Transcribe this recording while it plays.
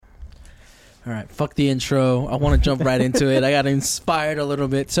All right, fuck the intro. I want to jump right into it. I got inspired a little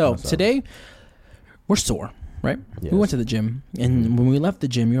bit. So today, we're sore, right? Yes. We went to the gym, and when we left the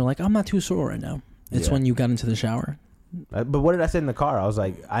gym, you were like, I'm not too sore right now. It's when you got into the shower. But what did I say in the car? I was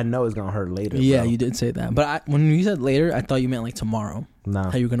like, I know it's going to hurt later. Yeah, bro. you did say that. But when you said later, I thought you meant like tomorrow. Nah.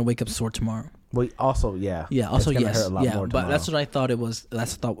 How you were going to wake up sore tomorrow. Well, also, yeah. Yeah, also, it's gonna yes. hurt a lot more but tomorrow. that's what I thought it was.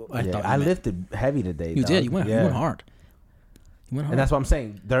 That's what I thought. I lifted heavy today. You dog. did. You went hard. You went hard. And that's what I'm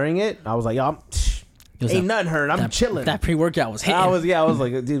saying. During it, I was like, yo, ain't nothing hurt. I'm chilling. That pre-workout was hitting. I was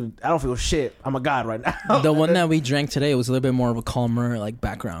like, dude, I don't feel shit. I'm a god right now. The one that we drank today was a little bit more of a calmer, like,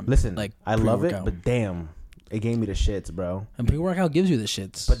 background. Listen, like I love it, pre-workout. but damn, it gave me the shits, bro. And pre-workout gives you the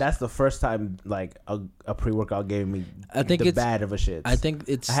shits. But that's the first time, like, a pre-workout gave me the bad of a shits. I think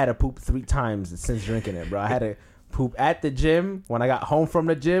it's... I had to poop 3 times since drinking it, bro. I had to poop at the gym, when I got home from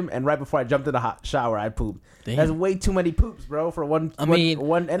the gym, and right before I jumped in the hot shower, I pooped. Damn. That's way too many poops, bro, for one energy drink,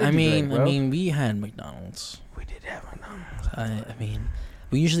 bro. I mean, we had McDonald's. We did have McDonald's. I mean,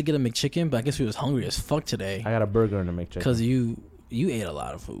 we usually get a McChicken, but I guess we was hungry as fuck today. I got a burger and a McChicken. Because you ate a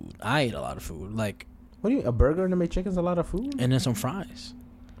lot of food. I ate a lot of food. Like... What do you... A burger and a McChicken's a lot of food? And then some fries.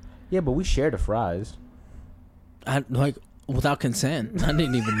 Yeah, but we share the fries. Without consent. I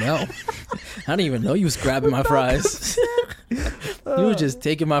didn't even know. I didn't even know you was grabbing my fries. You was just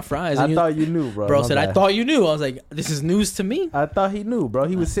taking my fries. I thought you knew, bro. Bro said, I thought you knew. I was like, this is news to me. I thought he knew, bro.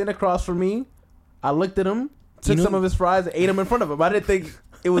 He was sitting across from me. I looked at him, took some of his fries, and ate them in front of him. I didn't think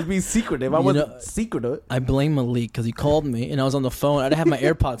it would be secretive. I wasn't secretive. I blame Malik because he called me and I was on the phone. I didn't have my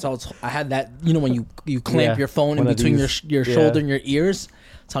AirPods. So I had that, when you clamp your phone in between your shoulder and your ears,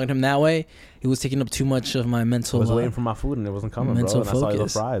 talking to him that way. He was taking up too much of my mental. I was waiting for my food and it wasn't coming, bro. And I saw your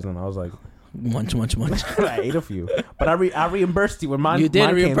fries and I was like, munch. I ate a few, but I reimbursed you when mine. You did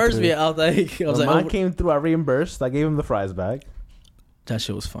mine reimburse me. I was like, mine came through. I reimbursed. I gave him the fries back. That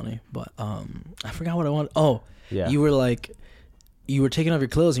shit was funny, but I forgot what I wanted. Oh, yeah. You were like, you were taking off your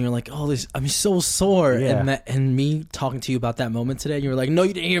clothes and you're like, oh, I'm so sore. Yeah. And me talking to you about that moment today, you were like, no,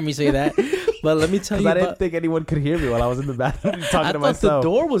 you didn't hear me say that. But let me tell you, I didn't think anyone could hear me while I was in the bathroom talking to myself. The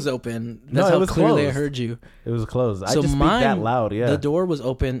door was open. That's it how was clearly closed. I heard you. It was closed. I So just speak that loud. Yeah, the door was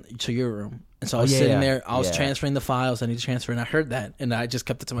open to your room, and so I was sitting there. I was Yeah. transferring the files I need to transfer, and I heard that, and I just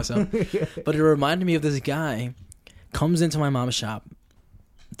kept it to myself. But it reminded me of this guy comes into my mom's shop,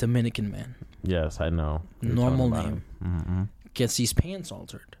 Dominican man, Yes, I know. You're normal talking about name, Mm-hmm. gets these pants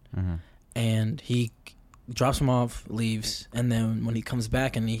altered, Mm-hmm. and he drops them off, leaves, and then when he comes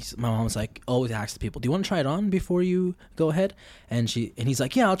back, and my mom's like, always asks the people, do you want to try it on before you go ahead? And he's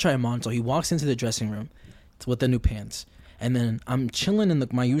like, yeah, I'll try them on. So he walks into the dressing room with the new pants, and then I'm chilling in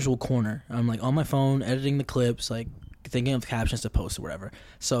my usual corner. I'm like on my phone editing the clips, like thinking of captions to post or whatever.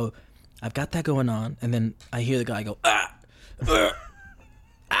 So I've got that going on, and then I hear the guy go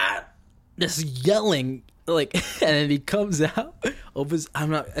just yelling, like, and then he comes out, opens.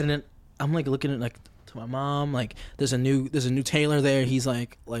 And then I'm like looking at like to my mom, like there's a new tailor there. He's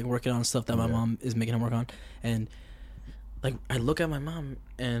like working on stuff that my mom is making him work on, and like I look at my mom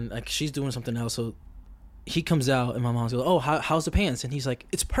and like she's doing something else. So he comes out and my mom's goes, oh, how's the pants? And he's like,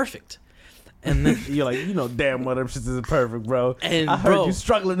 it's perfect. And then You're like, damn well them shits isn't perfect, bro. And I heard you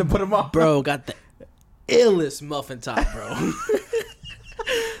struggling to put them on. Bro, got the illest muffin top, bro.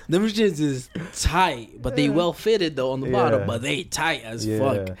 Them shits is tight, but they well fitted though on the bottom, but they tight as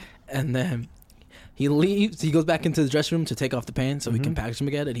fuck. And then he leaves. He goes back into the dressing room to take off the pants so he can package them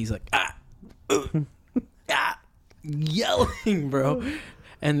again. And he's like, yelling, bro.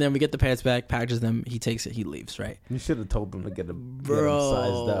 And then we get the pants back, packages them. He takes it. He leaves. Right. You should have told them to get them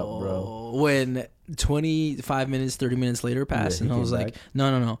sized up, bro. When 25 minutes, 30 minutes later passed, and I was like,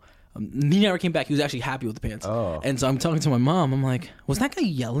 no. He never came back. He was actually happy with the pants. Oh. And so I'm talking to my mom. I'm like, was that guy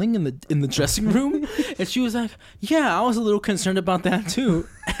yelling in the dressing room? And she was like, yeah, I was a little concerned about that too.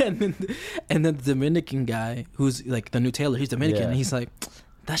 And then the Dominican guy, who's like the new tailor, he's Dominican. And he's like,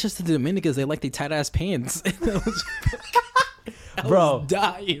 that's just the Dominicans. They like the tight ass pants. I was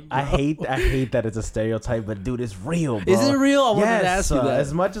dying, bro. I hate that it's a stereotype, but dude, it's real, bro. Is it real? I wanted to ask you that.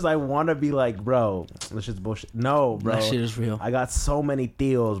 As much as I want to be like, bro, this shit's bullshit. No, bro. That shit is real. I got so many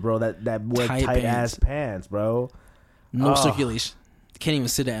theos, bro, that wear tight ass pants, bro. No circulation. Can't even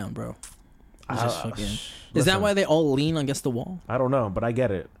sit down, bro. Is that why they all lean against the wall? I don't know, but I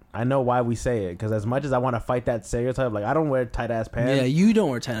get it. I know why we say it, because as much as I want to fight that stereotype, like I don't wear tight ass pants. Yeah, you don't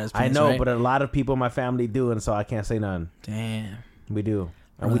wear tight ass pants. I know, right? but a lot of people in my family do, and so I can't say none. Damn, we do,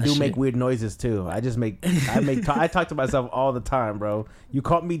 and bro, we do make weird noises too. I talk to myself all the time, bro. You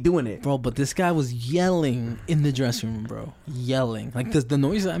caught me doing it, bro. But this guy was yelling in the dressing room, bro. Yelling like the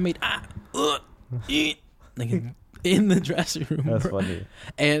noise that I made. Like in the dressing room. That's bro. funny.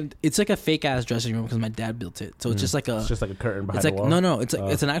 And it's like a fake ass dressing room because my dad built it. So it's just like a. It's just like a curtain behind it's like the wall. no. It's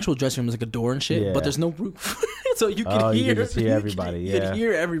like it's an actual dressing room. It's like a door and shit. But there's no roof, so you can hear. You can just hear everybody. You can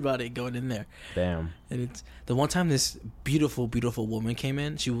hear everybody going in there. Damn. And it's the one time this beautiful, beautiful woman came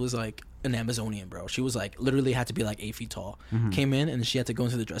in. She was like an Amazonian, bro. She was like literally had to be like 8 feet tall. Came in and she had to go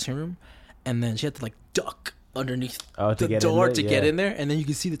into the dressing room, and then she had to like duck underneath the door to get in there, and then you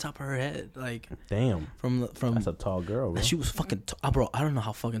can see the top of her head. Like, damn, from that's a tall girl, bro. She was fucking bro. I don't know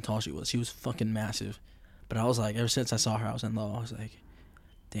how fucking tall she was. She was fucking massive. But I was like, ever since I saw her, I was in love. I was like,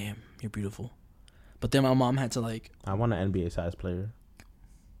 damn, you're beautiful. But then my mom had to like, I want an NBA size player.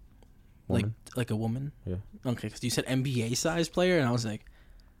 Woman. Like a woman. Yeah. Okay, because you said NBA size player, and I was like,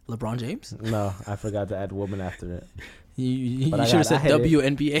 LeBron James. No, I forgot to add woman after it. You should have said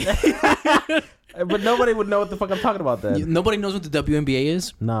WNBA. But nobody would know what the fuck I'm talking about then. Nobody knows what the WNBA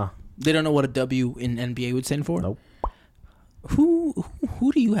is? Nah. They don't know what a W in NBA would stand for? Nope. Who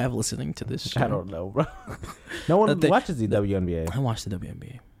do you have listening to this show? I don't know, bro. No one watches the WNBA. I watch the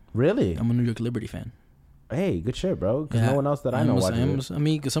WNBA. Really? I'm a New York Liberty fan. Hey, good shit, bro. Because no one else that I know watches it. I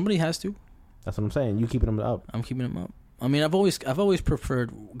mean, cause somebody has to. That's what I'm saying. You keeping them up. I'm keeping them up. I mean, I've always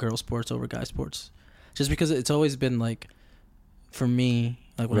preferred girl sports over guy sports. Just because it's always been like, for me,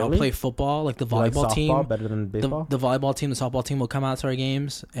 like when I play football, like the volleyball team, better than baseball? The volleyball team, the softball team will come out to our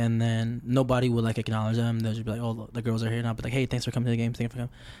games, and then nobody would like acknowledge them. They'll just be like, "Oh, the girls are here," and I'll be like, "Hey, thanks for coming to the games. Thanks for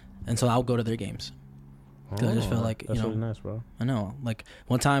coming." And so I'll go to their games. Because I just felt like that's really nice, bro. I know. Like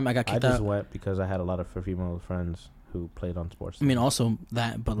one time I got kicked out. I just went because I had a lot of female friends who played on sports. I mean, also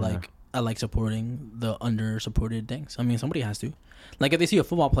that, but like I like supporting the under-supported things. I mean, somebody has to. Like if they see a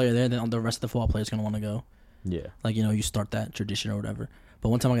football player there, then the rest of the football players gonna want to go. Yeah. Like, you know, you start that tradition or whatever. But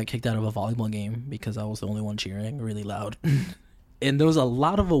one time I got kicked out of a volleyball game because I was the only one cheering really loud. And there was a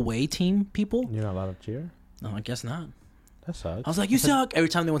lot of away team people. You're not allowed to cheer? No, I guess not. That sucks. I was like, you suck every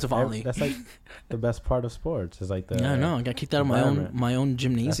time they went to volley. That's like the best part of sports. Is like the yeah, I know. I got kicked out of my own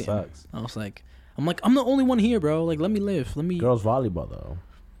gymnasium. That sucks. I was like, I'm the only one here, bro. Like, let me live. Girls volleyball though.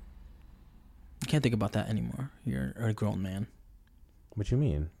 You can't think about that anymore. You're a grown man. What you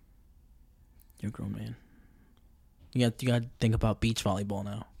mean? You're a grown man. You got to think about beach volleyball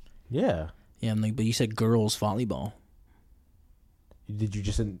now. Yeah. Yeah, I'm like, but you said girls volleyball. Did you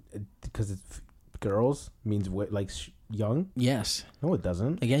just because it's girls means like young? Yes. No, it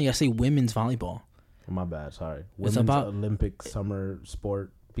doesn't. Again, you gotta say women's volleyball. Oh, my bad. Sorry. Women's Olympic summer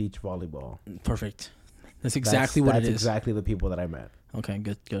sport beach volleyball. Perfect. That's exactly what it is. That's exactly the people that I meant. Okay,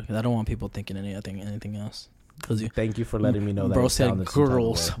 good. Because I don't want people thinking anything else. Thank you for letting me know that. Bro said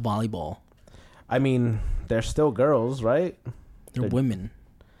girls volleyball. I mean, they're still girls, right? They're women.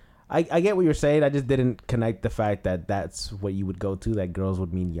 I get what you're saying. I just didn't connect the fact that that's what you would go to. That girls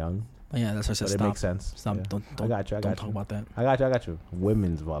would mean young. Yeah, that's what I said. But stop. It makes sense. Stop. Yeah. Don't I got you. Don't talk about that. I got you.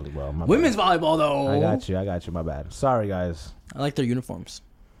 Women's volleyball. Women's volleyball, though. I got you. My bad. Sorry, guys. I like their uniforms.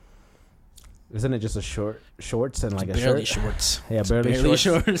 Isn't it just a shorts and like a barely shirt? Shorts. Yeah, barely shorts.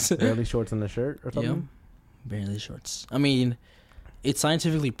 Shorts. Barely shorts and a shirt or something. Yeah, barely shorts. I mean, it's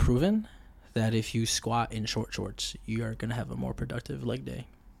scientifically proven that if you squat in short shorts, you are gonna have a more productive leg day.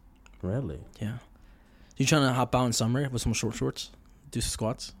 Really? Yeah. You trying to hop out in summer with some short shorts, do some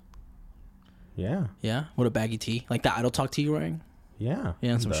squats? Yeah. Yeah. With a baggy tee, like the Idle Talk tee you're wearing. Yeah.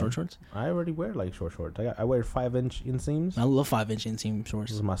 Yeah, and some short shorts. I already wear like short shorts. I wear 5-inch inseams. I love 5-inch inseam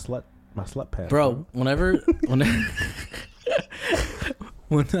shorts. This is my slut pants. Bro, whenever when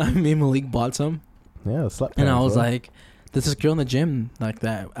me and Malik bought some. Yeah, slut pants. And I was like, there's this girl in the gym like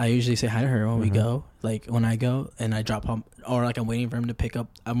that. I usually say hi to her when we go. Like when I go and I drop him, or like I'm waiting for him to pick up.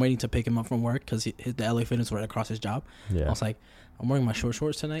 I'm waiting to pick him up from work because the LA Fitness right across his job. Yeah. I was like, I'm wearing my short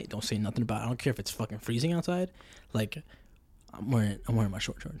shorts tonight. Don't say nothing about it. I don't care if it's fucking freezing outside. Like, I'm wearing my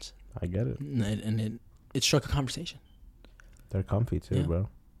short shorts. I get it. And it struck a conversation. They're comfy too, bro.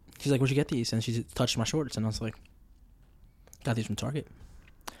 She's like, where'd you get these? And she touched my shorts, and I was like, got these from Target.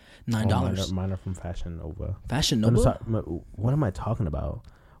 $9. Mine are from Fashion Nova. Fashion Nova? What am I talking about?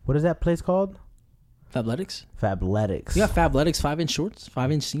 What is that place called? Fabletics? Fabletics. You got Fabletics 5-inch shorts?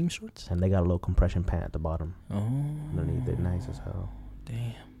 5-inch seam shorts? And they got a little compression pant at the bottom. Oh. Underneath it. Nice as hell.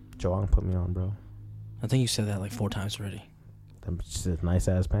 Damn. Joang put me on, bro. I think you said that like 4 times already. Them just nice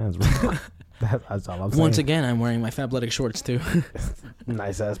ass pants, bro. That's all I'm saying. Once again, I'm wearing my Fabletic shorts too.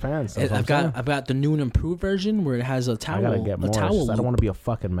 Nice ass pants. I've got the new and improved version where it has a towel. I gotta get more. I don't want to be a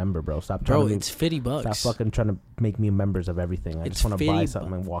fucking member, bro. Stop trying to. It's $50. Stop fucking trying to make me members of everything. I just want to buy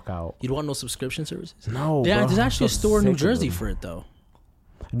something and walk out. You don't want no subscription services? No. Yeah, bro, there's actually a store in New Jersey for it though.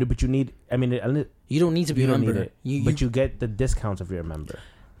 No, but you need. I mean, you don't need to be a member. But you get the discounts if you're a member.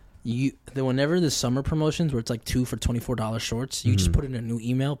 Whenever the summer promotions where it's like 2 for $24 shorts, you just put in a new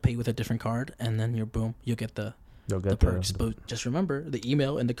email, pay with a different card, and then you'll get the perks. But just remember the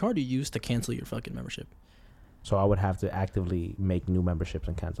email and the card you use to cancel your fucking membership. So I would have to actively make new memberships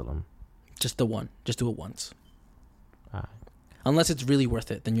and cancel them. Just the one. Just do it once. Unless it's really worth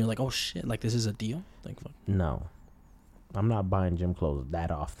it, then you're like, oh shit, like this is a deal. Like, fuck. No, I'm not buying gym clothes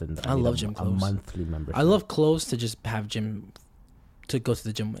that often. I love gym clothes. A monthly membership. I love clothes to just have to go to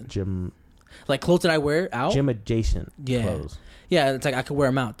the gym with. Gym. Like clothes that I wear out. Gym adjacent clothes. Yeah, it's like I could wear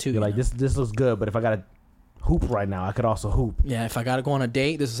them out too. You're like, this looks good, but if I got to hoop right now, I could also hoop. Yeah, if I got to go on a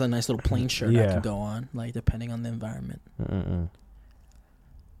date, this is a nice little plain shirt I can go on, like depending on the environment.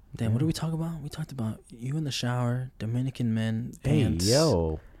 Damn, what did we talk about? We talked about you in the shower, Dominican men, pants. Hey,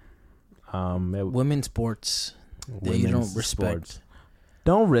 yo. Women's sports that you don't respect. Sports.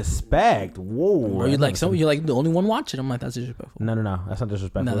 Don't respect. Whoa. Or you're like the only one watching. I'm like, that's disrespectful. No. That's not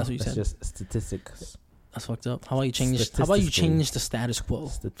disrespectful. No, that's what you said. That's just statistics. That's fucked up. How about you change the status quo,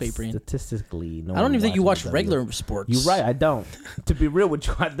 Fabian? Statistically, no. I don't even think you watch regular sports. You're right. I don't. To be real with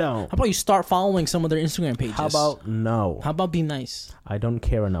you, I don't. How about you start following some of their Instagram pages? How about no? How about be nice? I don't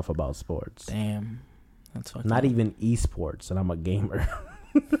care enough about sports. Damn, that's fucked up. Not even esports, and I'm a gamer.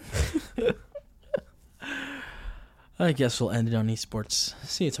 I guess we'll end it on esports.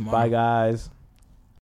 See you tomorrow. Bye, guys.